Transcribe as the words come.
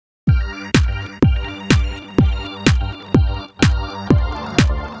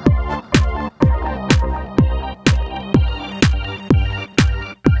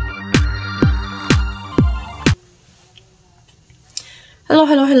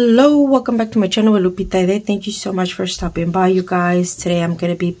Hello, welcome back to my channel with Lupita. Thank you so much for stopping by, you guys. Today I'm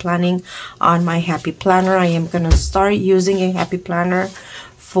going to be planning on my happy planner. I am going to start using a happy planner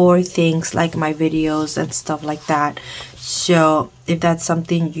for things like my videos and stuff like that. So if that's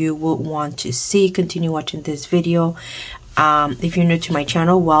something you would want to see, continue watching this video. If you're new to my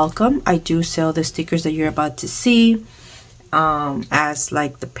channel, welcome. I do sell the stickers that you're about to see, as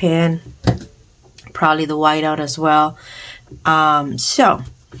like the pen, probably the whiteout as well. So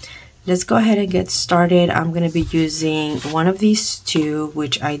let's go ahead and get started. I'm going to be using one of these two,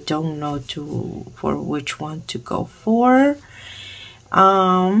 which I don't know for which one to go for.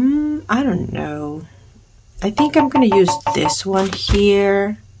 I don't know. I think I'm going to use this one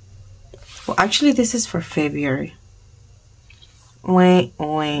here. Well, actually, this is for February. Wait.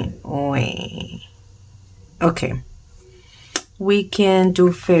 Okay. We can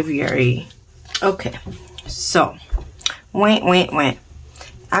do February. Okay. So, wait.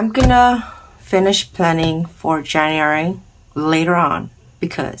 I'm gonna finish planning for January later on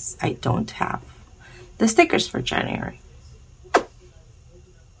because I don't have the stickers for January.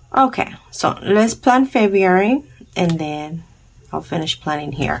 Okay, so let's plan February and then I'll finish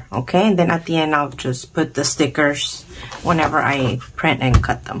planning here, okay? And then at the end, I'll just put the stickers whenever I print and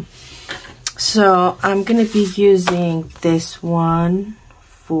cut them. So I'm gonna be using this one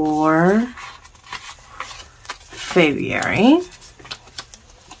for February.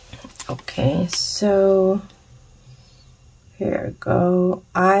 Okay, so here we go.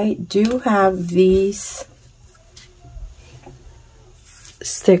 I do have these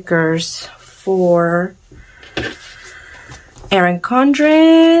stickers for Erin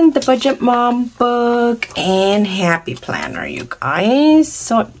Condren, the Budget Mom book, and Happy Planner, you guys.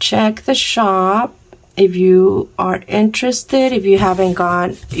 So check the shop if you are interested, if you haven't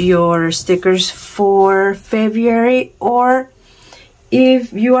got your stickers for February, or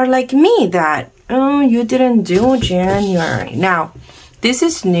if you are like me that, oh, you didn't do January. Now, this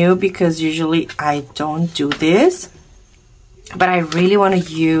is new because usually I don't do this, but I really want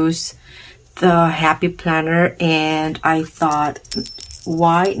to use the Happy Planner, and I thought,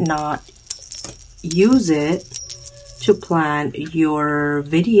 why not use it to plan your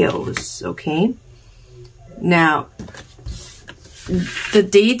videos, okay? Now, the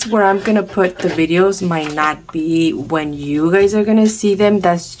dates where I'm gonna put the videos might not be when you guys are gonna see them.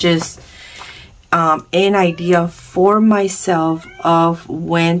 That's just an idea for myself of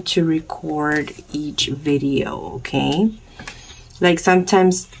when to record each video, okay? Like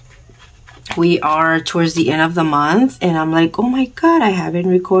sometimes we are towards the end of the month and I'm like, oh my god, I haven't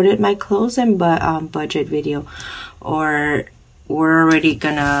recorded my closing budget video, or we're already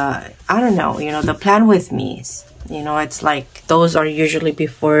gonna, I don't know, you know, the plan with me's, you know, it's like those are usually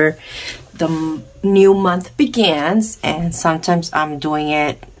before the new month begins, and sometimes I'm doing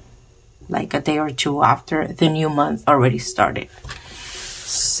it like a day or two after the new month already started.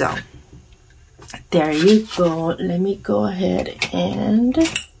 So there you go. Let me go ahead and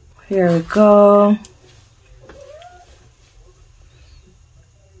here we go.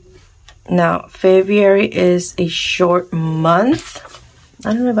 Now, February is a short month.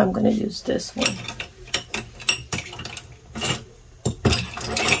 I don't know if I'm going to use this one.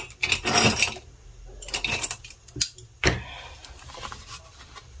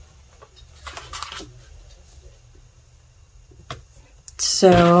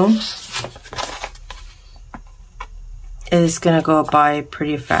 So, it's going to go by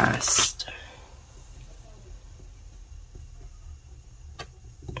pretty fast.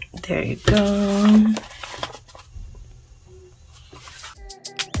 There you go.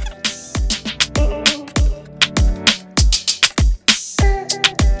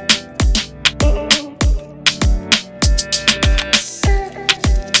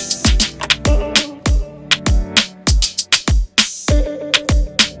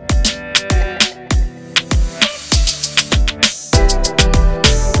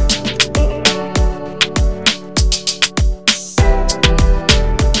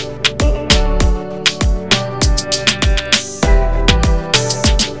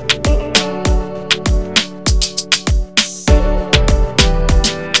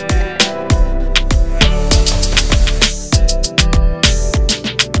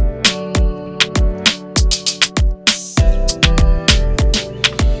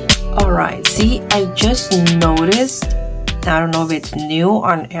 Alright, see, I just noticed, I don't know if it's new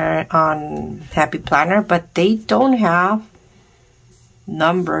on Happy Planner, but they don't have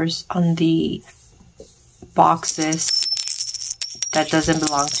numbers on the boxes that doesn't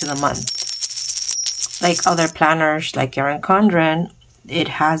belong to the month. Like other planners, like Erin Condren, it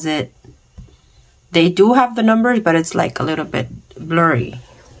has it They do have the numbers, but it's like a little bit blurry.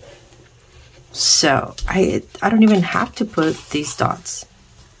 So I don't even have to put these dots.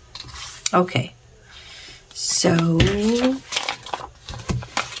 Okay. So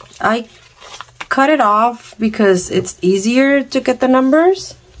I cut it off because it's easier to get the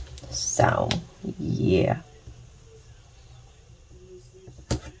numbers. So yeah.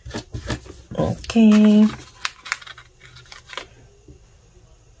 Okay.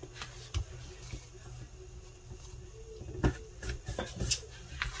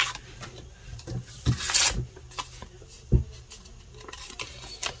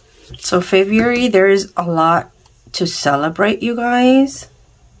 So February, there is a lot to celebrate, you guys.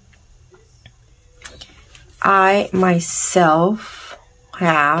 I myself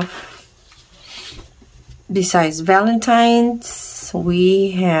have, besides Valentine's,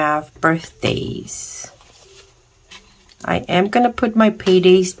 we have birthdays. I am gonna put my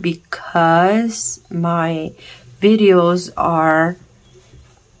paydays because my videos are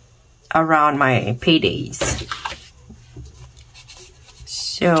around my paydays.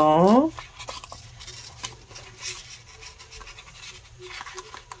 So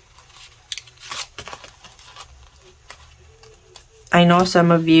I know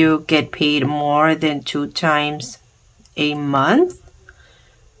some of you get paid more than 2 times a month,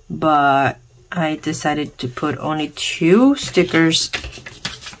 but I decided to put only 2 stickers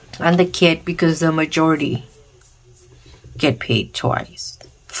on the kit because the majority get paid twice.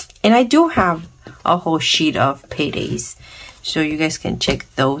 And I do have a whole sheet of paydays, so you guys can check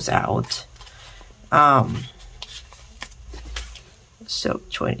those out. So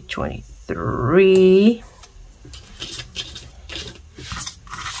 2023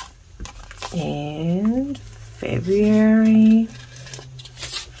 and February.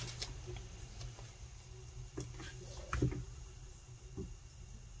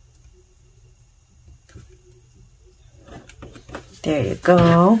 There you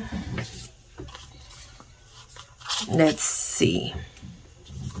go. Let's see.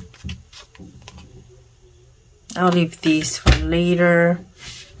 I'll leave these for later.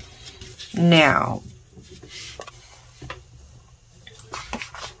 Now,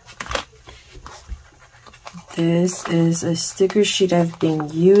 this is a sticker sheet I've been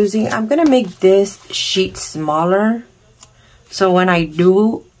using. I'm gonna make this sheet smaller, so when I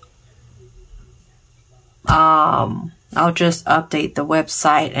do, I'll just update the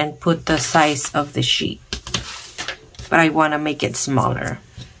website and put the size of the sheet. But I want to make it smaller.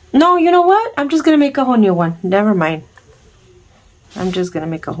 No, you know what? I'm just gonna make a whole new one. Never mind. I'm just gonna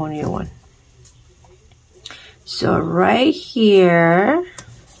make a whole new one. So right here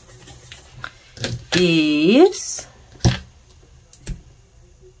is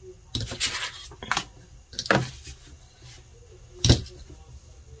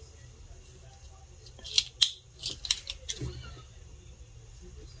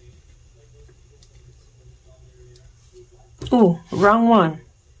oh, wrong one.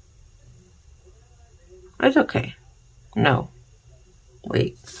 It's okay. No.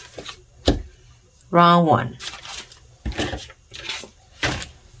 Wait. Wrong one.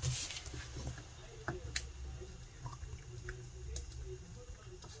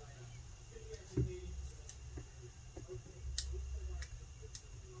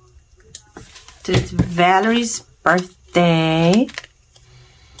 It's Valerie's birthday.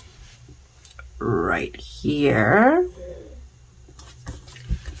 Right here.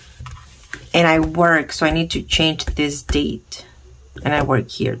 And I work, so I need to change this date. And I work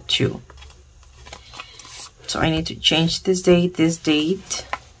here too. So I need to change this date,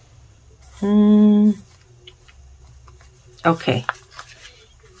 Okay.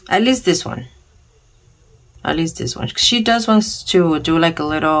 At least this one. At least this one. She does wants to do like a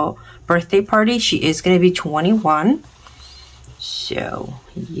little birthday party. She is going to be 21. So,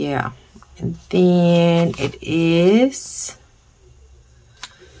 yeah. And then it is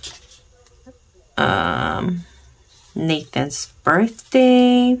Nathan's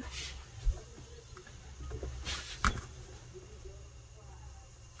birthday.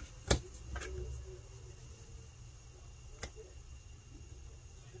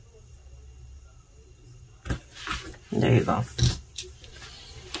 There you go.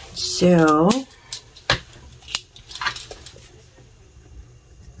 So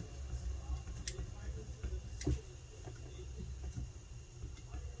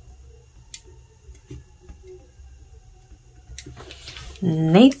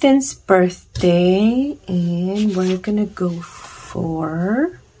Nathan's birthday, and we're gonna go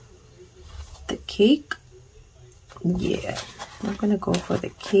for the cake. Yeah, I'm gonna go for the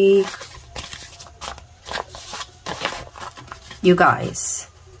cake. You guys,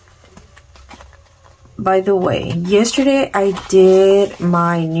 by the way, yesterday I did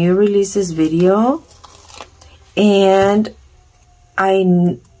my new releases video, and I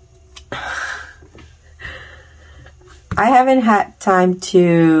haven't had time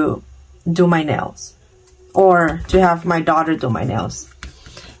to do my nails or to have my daughter do my nails,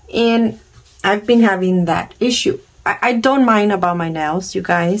 and I've been having that issue. I don't mind about my nails, you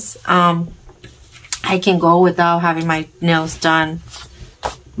guys. I can go without having my nails done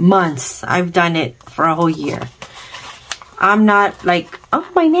months. I've done it for a whole year. I'm not like, oh,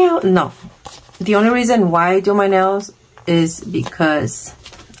 my nail. No. The only reason why I do my nails is because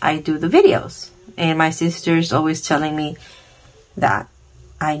I do the videos. And my sister's always telling me that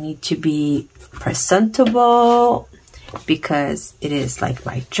I need to be presentable because it is like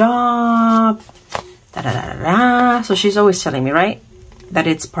my job. Da, da, da, da, da. So she's always telling me, right, that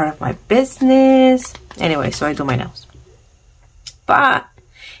it's part of my business. Anyway, so I do my nails.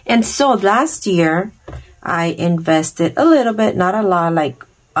 And so last year I invested a little bit, not a lot, like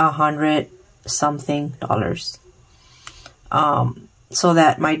 $100 something, so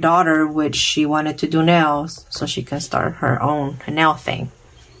that my daughter, which she wanted to do nails, so she can start her own nail thing.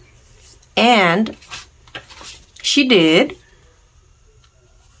 And she did.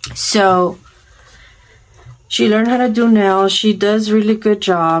 So she learned how to do nails. She does really good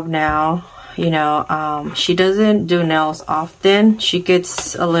job now. You know, she doesn't do nails often. She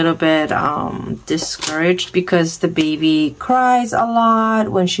gets a little bit discouraged because the baby cries a lot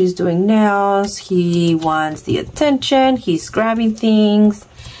when she's doing nails. He wants the attention. He's grabbing things.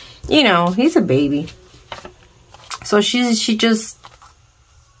 You know, he's a baby. So she just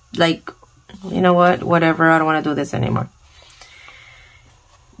like, you know what, whatever, I don't want to do this anymore.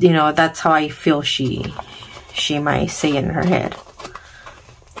 You know, that's how I feel she might say in her head.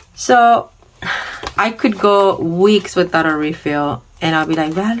 So I could go weeks without a refill, and I'll be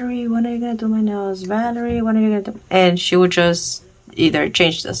like, Valerie, when are you gonna do my nails? Valerie, when are you gonna do? And she would just either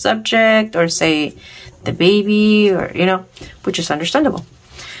change the subject or say the baby, or, you know, which is understandable.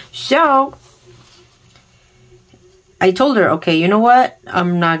 So I told her, okay, you know what,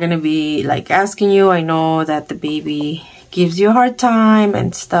 I'm not gonna be like asking you. I know that the baby gives you a hard time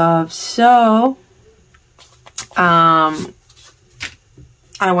and stuff, so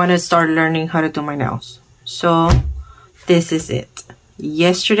I want to start learning how to do my nails. So this is it.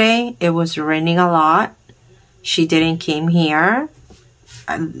 Yesterday it was raining a lot. She didn't came here.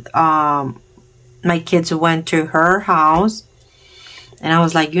 My kids went to her house, and I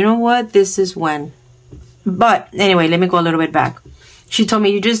was like, you know what, this is when. But anyway, let me go a little bit back. She told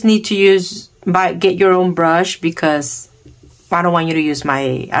me, you just need to get your own brush, because I don't want you to use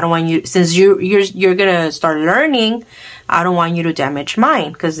I don't want you, since you're gonna start learning, I don't want you to damage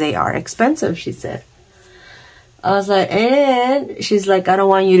mine, because they are expensive, she said. I was like, and she's like, I don't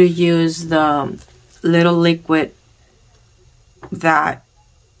want you to use the little liquid that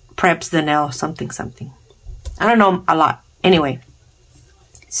preps the nail, something. I don't know a lot. Anyway,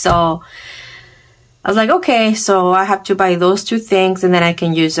 so I was like, okay, so I have to buy those 2 things, and then I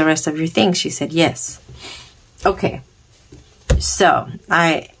can use the rest of your things. She said, yes. Okay. So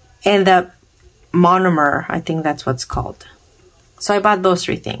I end up monomer, I think that's what's called. So I bought those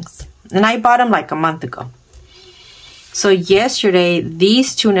 3 things, and I bought them like a month ago. So yesterday,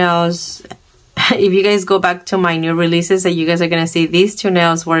 these 2 nails, if you guys go back to my new releases, that you guys are gonna see, these 2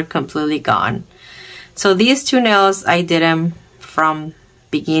 nails were completely gone. So these 2 nails, I did them from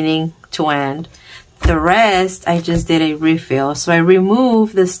beginning to end. The rest, I just did a refill. So I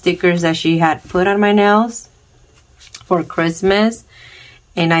removed the stickers that she had put on my nails for Christmas,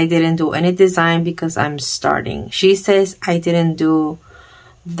 and I didn't do any design because I'm starting. She says I didn't do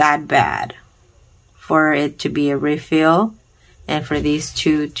that bad for it to be a refill, and for these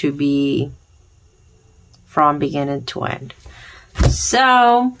 2 to be from beginning to end.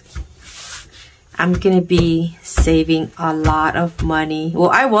 So I'm gonna be saving a lot of money. Well,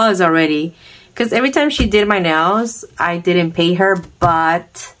 I was already, because every time she did my nails, I didn't pay her,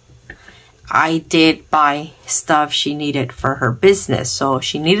 but I did buy stuff she needed for her business. So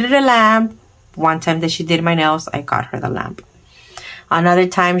she needed a lamp. One time that she did my nails, I got her the lamp. Another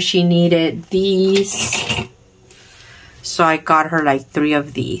time she needed these, so I got her like 3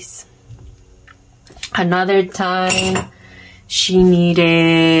 of these. Another time she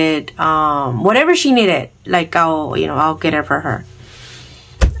needed whatever she needed, like I'll get it for her.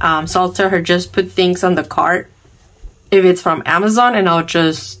 So I'll tell her, just put things on the cart if it's from Amazon, and I'll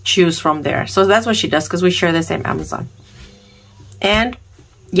just choose from there. So that's what she does, because we share the same Amazon. And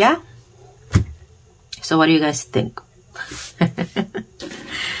yeah, so what do you guys think?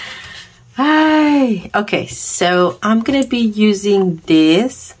 Hi. Okay, so I'm gonna be using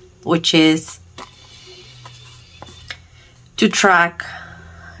this, which is to track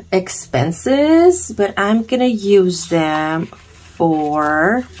expenses, but I'm gonna use them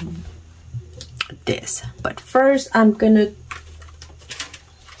for this. But first I'm gonna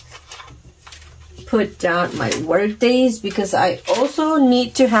put down my work days, because I also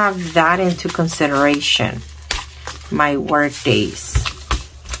need to have that into consideration, my work days.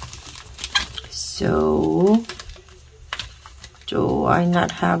 So do I not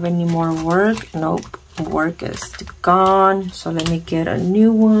have any more work? Nope, work is gone. So let me get a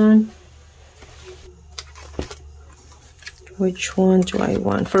new one. Which one do I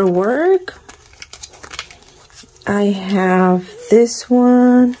want for work? I have this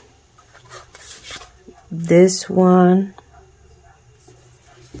one, this one,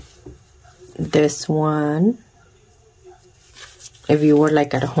 this one. If you were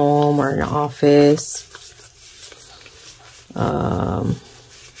like at home or in an office,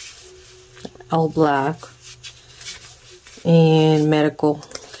 all black, and medical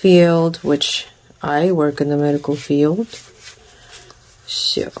field, which I work in the medical field.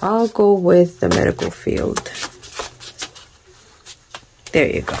 So I'll go with the medical field. There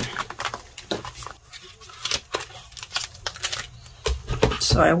you go.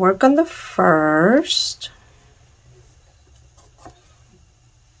 So I work on the 1st.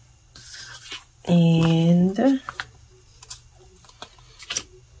 And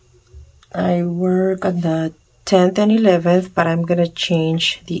I work on the 10th and 11th, but I'm gonna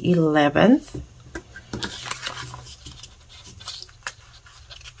change the 11th.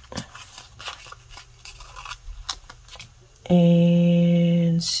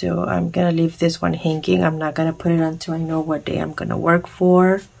 And so I'm gonna leave this one hanging. I'm not gonna put it until I know what day I'm gonna work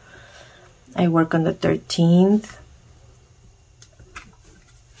for. I work on the 13th,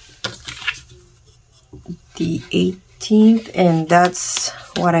 the 18th, and that's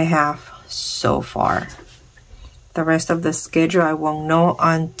what I have so far. The rest of the schedule I won't know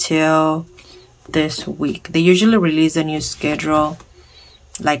until this week. They usually release a new schedule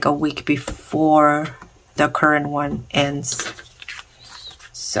like a week before the current one ends.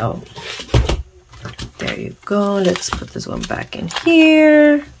 So there you go. Let's put this one back in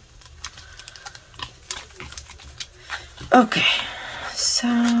here. Okay, so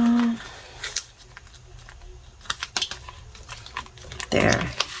there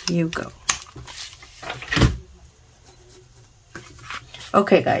you go.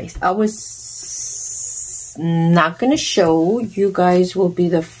 Okay guys, I was not gonna show. You guys will be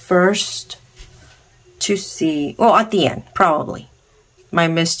the first to see, well, at the end probably, my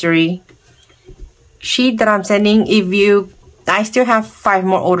mystery sheet that I'm sending. I still have 5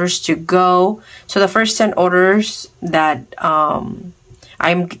 more orders to go. So the first 10 orders that I'm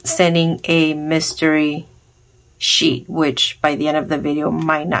sending a mystery sheet, which by the end of the video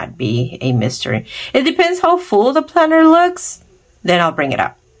might not be a mystery. It depends how full the planner looks, then I'll bring it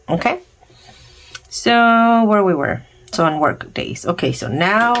up. Okay, so where we were, so on work days. Okay, so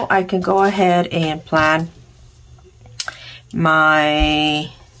now I can go ahead and plan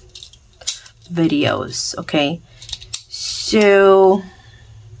my videos. Okay, so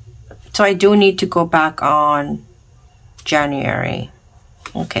I do need to go back on January.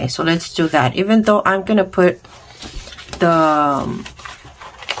 Okay, so let's do that. Even though I'm gonna put the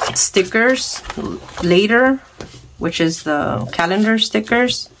stickers later, which is the calendar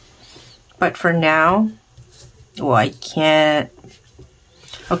stickers, but for now, well, I can't.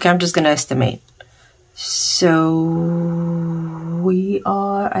 Okay, I'm just gonna estimate. So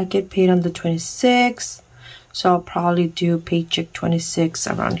I get paid on the 26th, so I'll probably do paycheck 26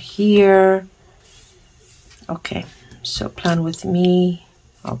 around here. Okay, so plan with me.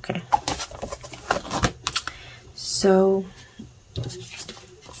 Okay, so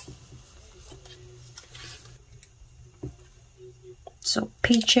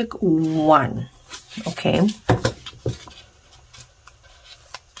paycheck 1. Okay,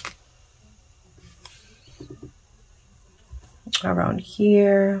 around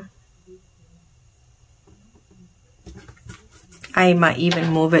here. I might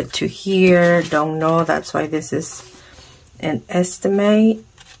even move it to here, don't know. That's why this is an estimate.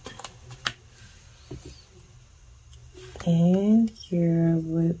 And here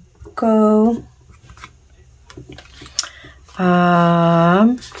we go.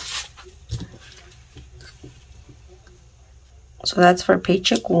 So that's for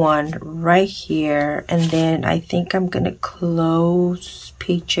paycheck 1 right here. And then I think I'm gonna close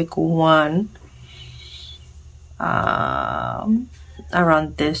paycheck 1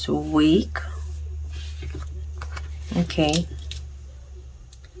 around this week. Okay,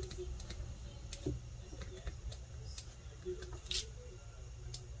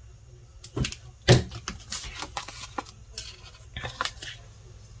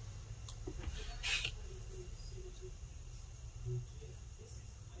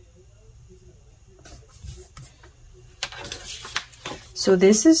 So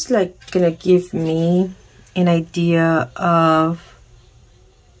this is like gonna give me an idea of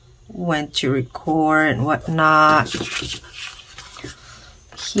when to record and whatnot.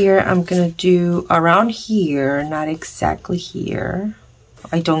 Here I'm gonna do around here, not exactly here.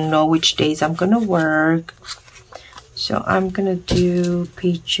 I don't know which days I'm gonna work, so I'm gonna do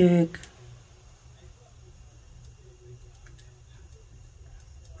paycheck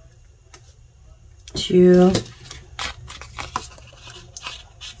to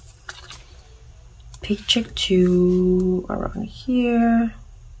paycheck to around here.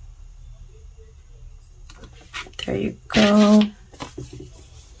 There you go.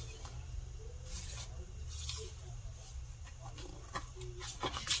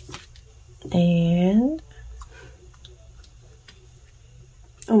 And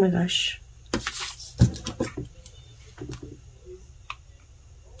oh my gosh,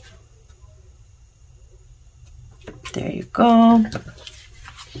 there you go.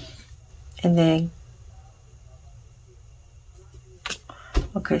 And then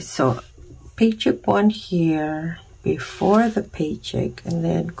okay, so paycheck 1 here before the paycheck, and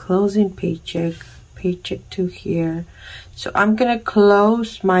then closing paycheck, paycheck 2 here. So I'm gonna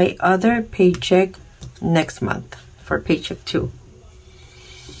close my other paycheck next month for paycheck 2,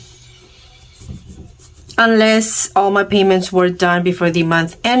 unless all my payments were done before the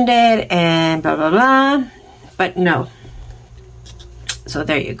month ended and blah blah blah, but no. So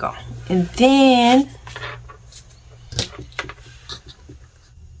there you go. And then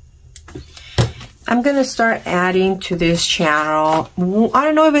I'm gonna start adding to this channel. I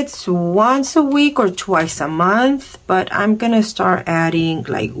don't know if it's once a week or twice a month, but I'm gonna start adding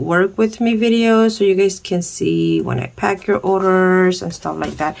like work with me videos so you guys can see when I pack your orders and stuff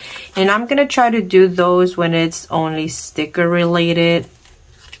like that. And I'm gonna try to do those when it's only sticker related.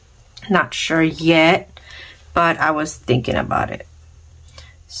 Not sure yet, but I was thinking about it.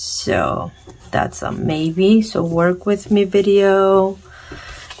 So that's a maybe. So work with me video.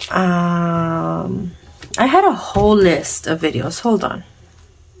 I had a whole list of videos. Hold on.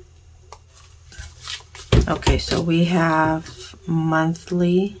 Okay, so we have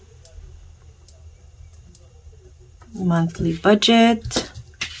monthly budget.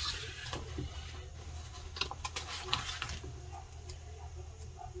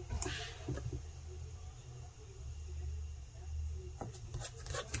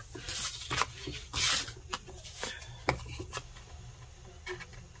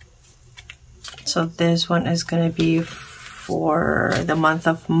 So this one is going to be for the month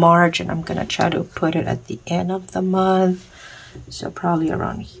of March, and I'm going to try to put it at the end of the month. So probably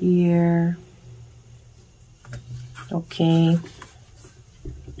around here. Okay.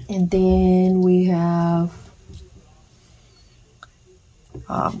 And then we have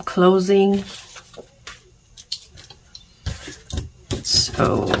closing.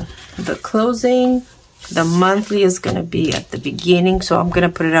 So the closing, the monthly is going to be at the beginning. So I'm going to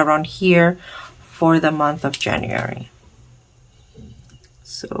put it around here for the month of January.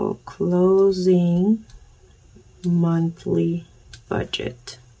 So closing monthly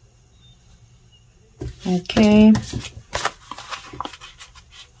budget. Okay. There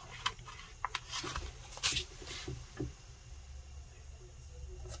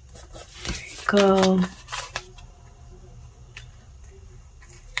you go.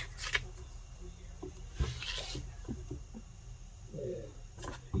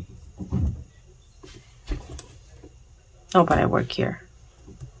 Oh, but I work here.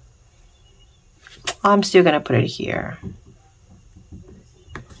 I'm still gonna put it here.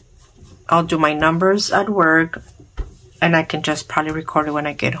 I'll do my numbers at work, and I can just probably record it when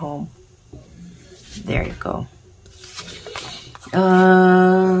I get home. There you go.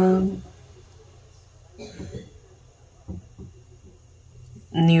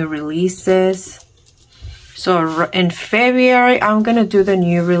 New releases. So in February, I'm gonna do the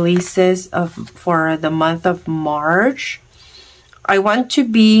new releases for the month of March. I want to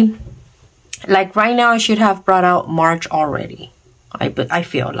be like right now. I should have brought out March already. I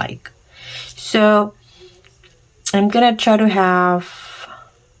feel like. So I'm gonna try to have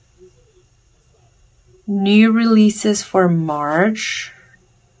new releases for March,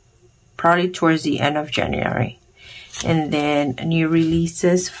 probably towards the end of January, and then new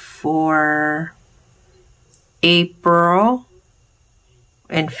releases for April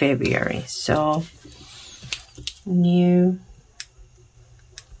and February. So new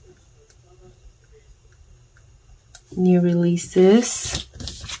releases.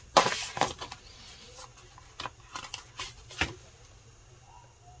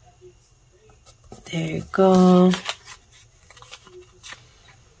 There you go.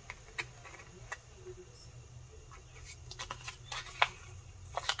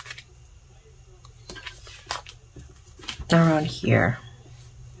 here.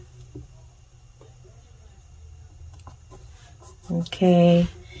 Okay.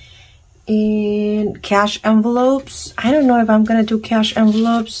 And cash envelopes. I don't know if I'm gonna do cash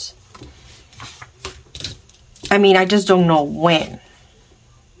envelopes. I mean, I just don't know when.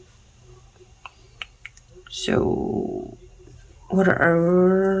 So what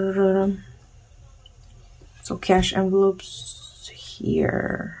are so cash envelopes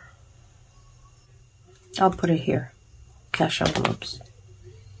here? I'll put it here. Cash envelopes.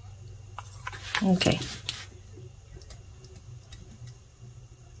 Okay.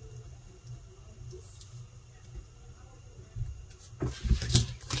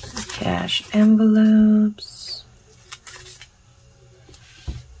 Cash envelopes.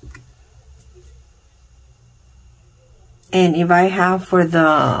 And if I have for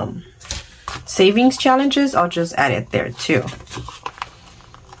the savings challenges, I'll just add it there too.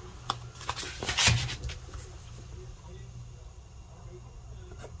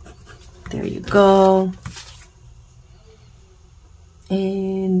 There you go.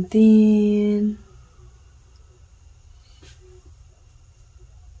 And then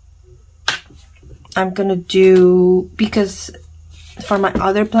I'm gonna do, because for my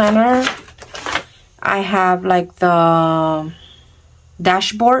other planner, I have like the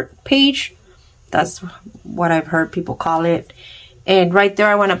dashboard page. That's what I've heard people call it. And right there,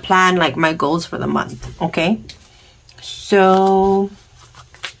 I want to plan like my goals for the month. Okay. So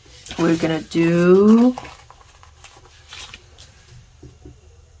we're gonna do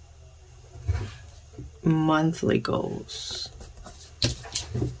monthly goals.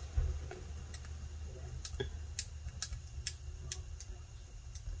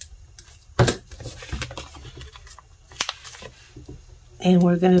 And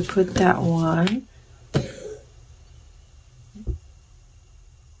we're gonna put that one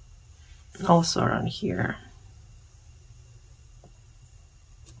also around here.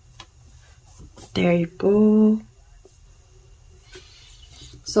 There you go.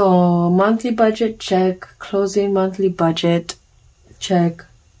 So monthly budget, check. Closing monthly budget, check.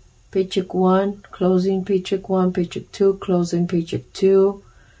 Paycheck 1, closing paycheck 1, paycheck 2, closing paycheck 2.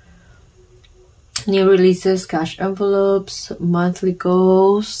 New releases, cash envelopes, monthly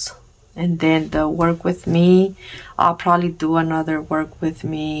goals, and then the work with me. I'll probably do another work with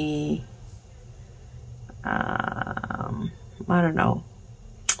me. I don't know.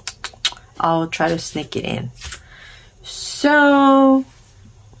 I'll try to sneak it in. So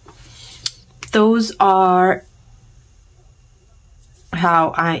those are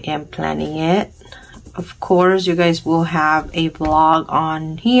how I am planning it. Of course, you guys will have a vlog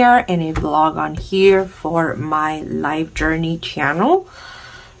on here and a vlog on here for my life journey channel.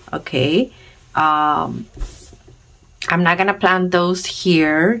 Okay. I'm not gonna plan those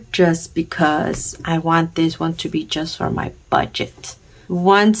here just because I want this one to be just for my budget.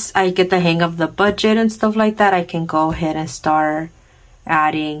 Once I get the hang of the budget and stuff like that, I can go ahead and start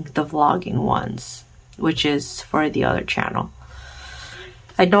adding the vlogging ones, which is for the other channel.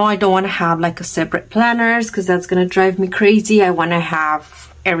 I know I don't want to have like a separate planners because that's going to drive me crazy. I want to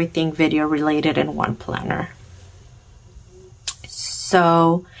have everything video related in one planner.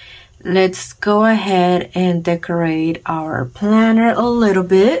 So let's go ahead and decorate our planner a little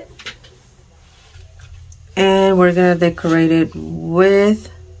bit. And we're going to decorate it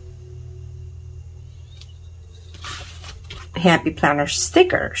with Happy Planner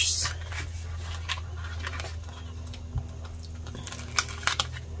stickers.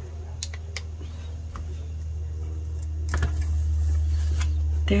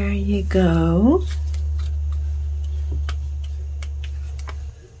 There you go.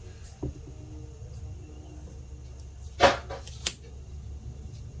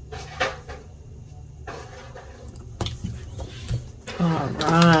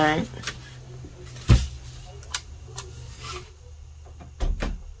 All right.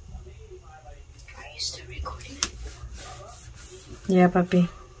 Are you still recording? Yeah, puppy.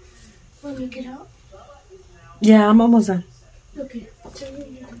 Want me to get out? Yeah, I'm almost done. Okay.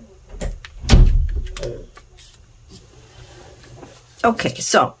 Okay,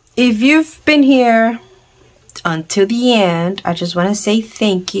 so if you've been here until the end, I just want to say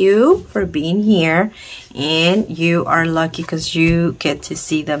thank you for being here. And you are lucky because you get to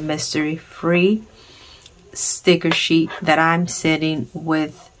see the mystery free sticker sheet that I'm sending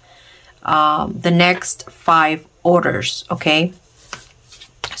with the next 5 orders. Okay,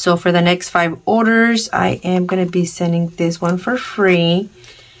 so for the next 5 orders, I am going to be sending this one for free.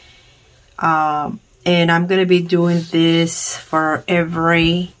 And I'm going to be doing this for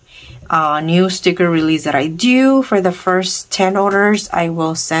every new sticker release that I do. For the first 10 orders, I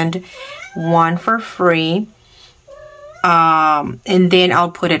will send one for free. and then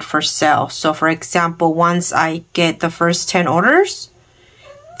I'll put it for sale. So for example, once I get the first 10 orders,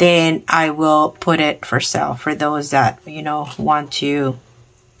 then I will put it for sale for those that, you know, want to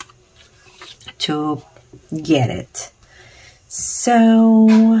get it.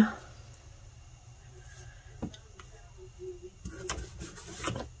 So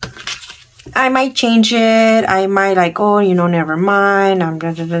I might change it. I might like, oh, you know, never mind. I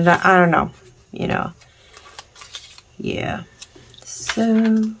don't know, you know. Yeah.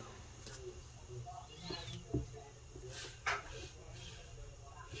 So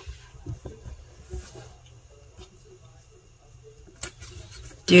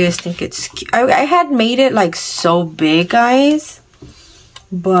do you guys think it's cute? I had made it like so big, guys,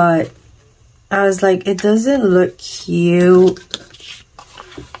 but I was like, it doesn't look cute.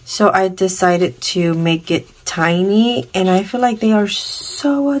 So I decided to make it tiny, and I feel like they are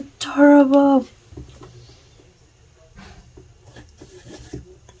so adorable.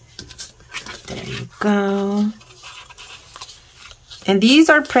 There you go. And these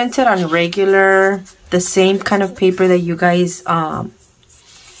are printed on regular, the same kind of paper that you guys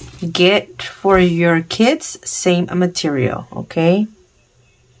get for your kids, same material, okay?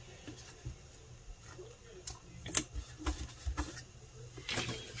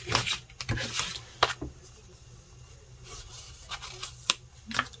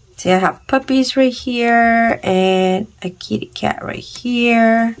 See, I have puppies right here and a kitty cat right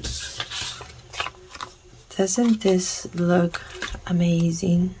here. Doesn't this look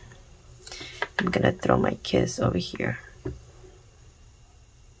amazing? I'm gonna throw my kiss over here.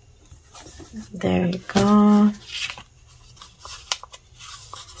 There you go.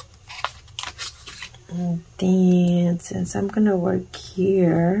 And then since I'm gonna work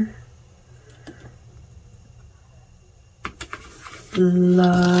here,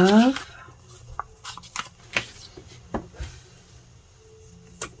 love.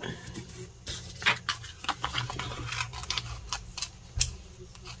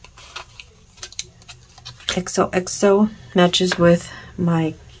 XOXO matches with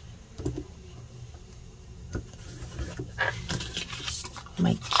my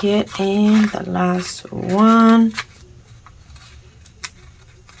kit, and the last one,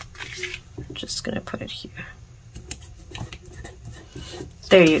 I'm just gonna put it here.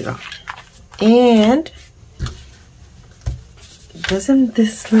 There you go. And doesn't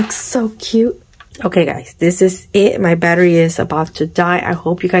this look so cute? Okay guys, this is it. My battery is about to die. I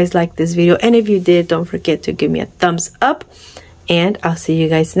hope you guys liked this video, and if you did, don't forget to give me a thumbs up, and I'll see you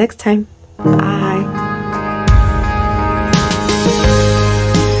guys next time. Bye.